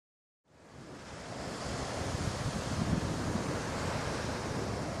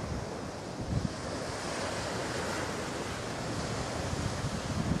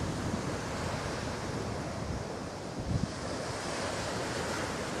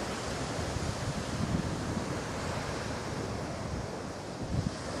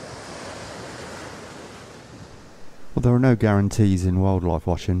Well, there are no guarantees in wildlife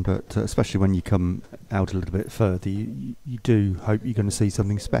watching, but especially when you come out a little bit further, you do hope you're going to see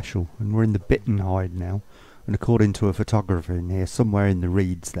something special. And we're in the Bitten hide now, and according to a photographer in here, somewhere in the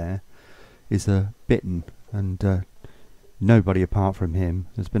reeds there is a Bitten, and nobody apart from him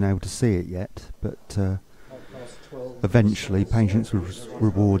has been able to see it yet, but eventually patience was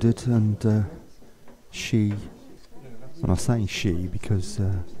rewarded, and she, and I say she because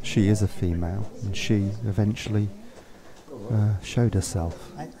she is a female, and she eventually showed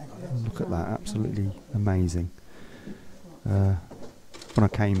herself. Look at that, absolutely amazing. When I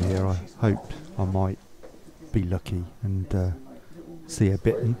came here I hoped I might be lucky and see her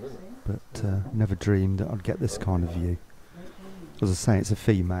Bitten, but never dreamed that I'd get this kind of view. As I say, it's a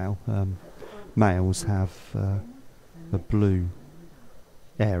female. Males have a blue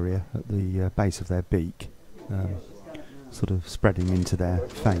area at the base of their beak, sort of spreading into their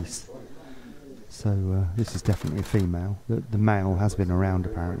face. So this is definitely a female. The male has been around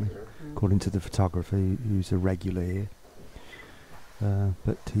apparently, according to the photographer who's a regular here.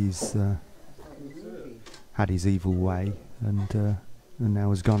 But he's had his evil way and now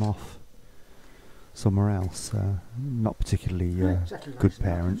has gone off somewhere else. Not particularly good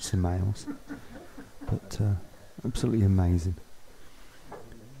parents, the males, but absolutely amazing.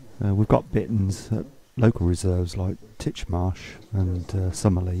 We've got Bittens at local reserves like Titchmarsh and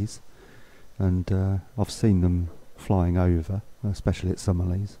Summerlees, and I've seen them flying over, especially at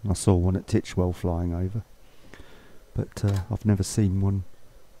Summerlees. I saw one at Titchwell flying over, but I've never seen one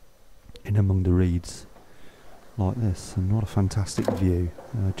in among the reeds like this. And what a fantastic view,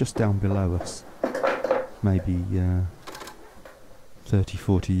 just down below us, maybe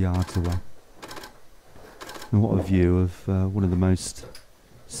 30-40 yards away. And what a view of one of the most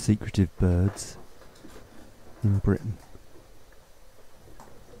secretive birds in Britain.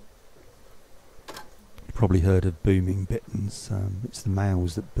 You've probably heard of booming Bittens. It's the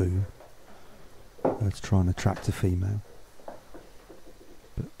males that boom to try and attract a female.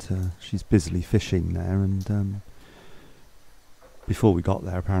 But she's busily fishing there, and before we got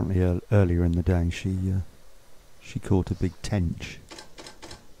there, apparently earlier in the day, she caught a big tench.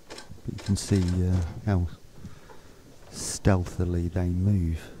 But you can see how stealthily they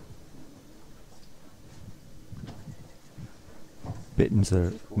move. Bittens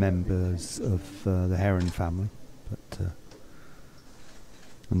are members of the heron family, but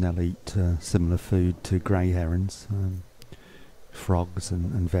and they'll eat similar food to grey herons, frogs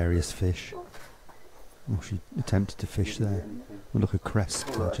and various fish. Oh, she attempted to fish there. Oh, look, a crest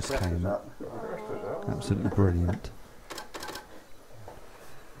just came up. Absolutely brilliant.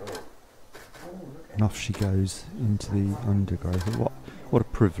 And off she goes into the undergrowth. What a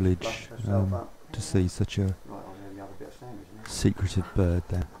privilege to see such a secretive bird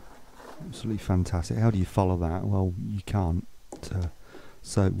there. Absolutely fantastic. How do you follow that? Well, you can't.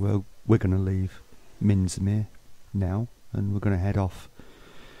 So we're going to leave MInsmere now, and we're going to head off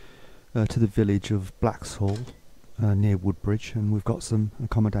to the village of Blackshall near Woodbridge, and we've got some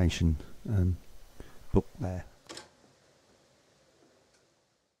accommodation booked there.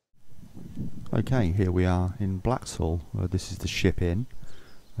 Okay, here we are in Blackshall. This is the Ship Inn,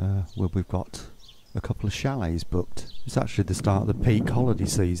 where we've got a couple of chalets booked. It's actually the start of the peak holiday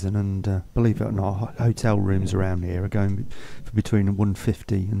season, and believe it or not, hotel rooms around here are going for between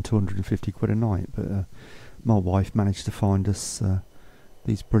 150 and 250 quid a night, but my wife managed to find us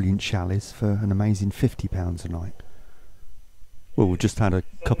these brilliant chalets for an amazing £50 a night. Well, we've just had a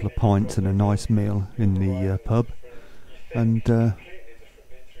couple of pints and a nice meal in the pub, and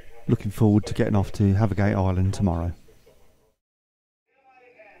looking forward to getting off to Havergate Island tomorrow.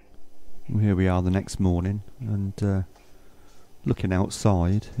 Well, here we are the next morning, and looking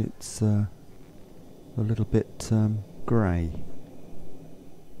outside, it's a little bit grey.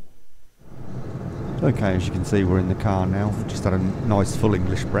 Okay, as you can see, we're in the car now. We just had a nice full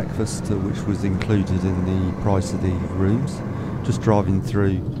English breakfast, which was included in the price of the rooms. Just driving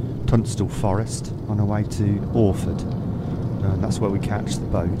through Tunstall Forest on our way to Orford, and that's where we catch the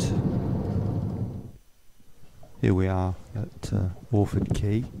boat. Here we are at Orford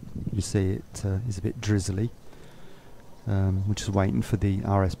Quay. You see it is a bit drizzly. We're just waiting for the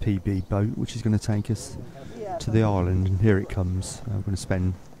RSPB boat, which is going to take us to the island, and here it comes. We're going to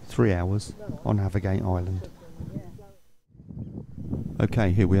spend 3 hours on Havergate Island.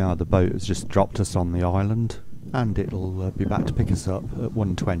 Okay, here we are. The boat has just dropped us on the island, and it'll be back to pick us up at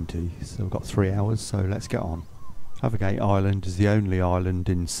 1:20. So we've got 3 hours, so let's get on. Havergate Island is the only island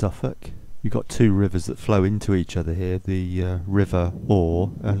in Suffolk. You've got two rivers that flow into each other here, the River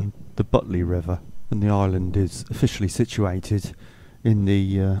Orr and the Butley River, and the island is officially situated in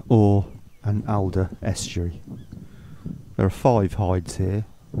the Orr and Alder estuary. There are 5 hides here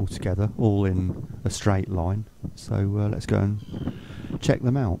altogether, all in a straight line, so let's go and check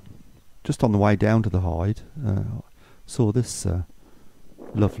them out. Just on the way down to the hide, saw this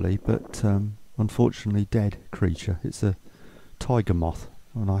lovely but unfortunately dead creature. It's a tiger moth,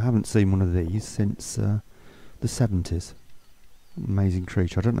 and I haven't seen one of these since the 70s. Amazing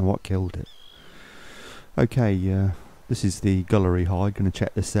creature. I don't know what killed it. Okay, this is the Gullery hide. Going to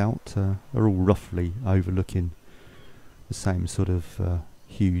check this out. They're all roughly overlooking the same sort of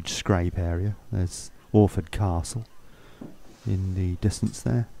huge scrape area. There's Orford Castle in the distance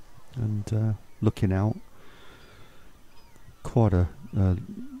there, and looking out, quite a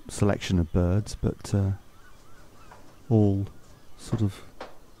selection of birds, but all sort of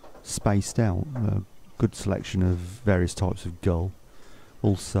spaced out. Good selection of various types of gull.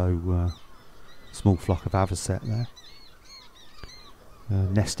 Also small flock of avocet there.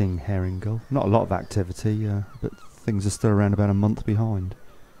 Nesting herring gull. Not a lot of activity, but things are still around about a month behind.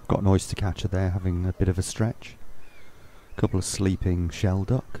 Got an oyster catcher there having a bit of a stretch. A couple of sleeping shell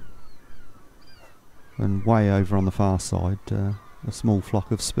duck. And way over on the far side, a small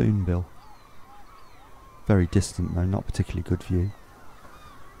flock of spoonbill. Very distant though, not particularly good view.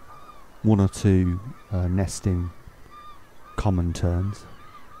 1 or 2 nesting common terns.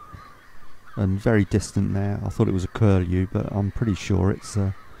 And very distant there, I thought it was a curlew, but I'm pretty sure it's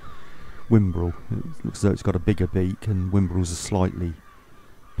a whimbrel. It looks as though it's got a bigger beak, and whimbrels are slightly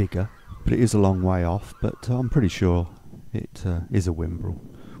bigger, but it is a long way off, but I'm pretty sure it is a whimbrel.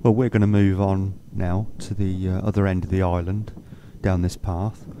 Well, we're going to move on now to the other end of the island, down this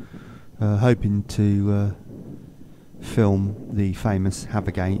path, hoping to film the famous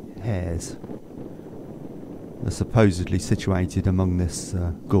Havergate hares. They're supposedly situated among this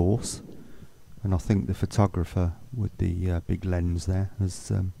gorse, and I think the photographer with the big lens there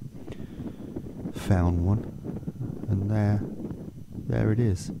has found one, and there it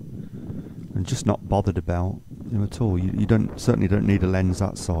is. And just not bothered about him at all. You certainly don't need a lens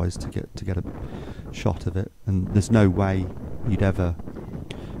that size to get a shot of it, and there's no way you'd ever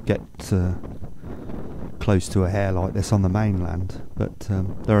get close to a hare like this on the mainland. But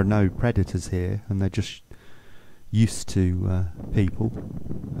there are no predators here, and they're just used to people,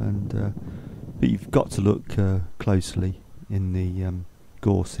 and but you've got to look closely in the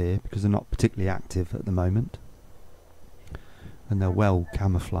gorse here, because they're not particularly active at the moment, and they're well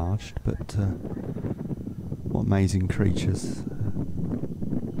camouflaged. But what amazing creatures!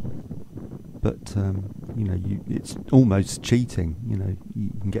 But you know, it's almost cheating. You know, you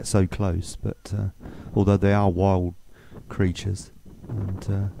can get so close, but although they are wild creatures,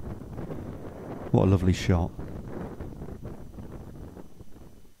 and what a lovely shot.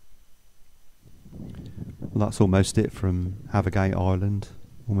 Well, that's almost it from Havergate Island.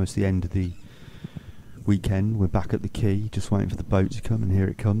 Almost the end of the weekend. We're back at the quay, just waiting for the boat to come, and here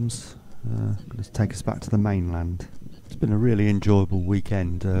it comes. Going to take us back to the mainland. It's been a really enjoyable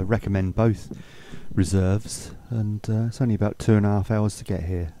weekend. Recommend both reserves, and it's only about 2.5 hours to get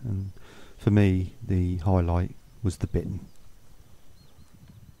here. And for me, the highlight was the Bittern.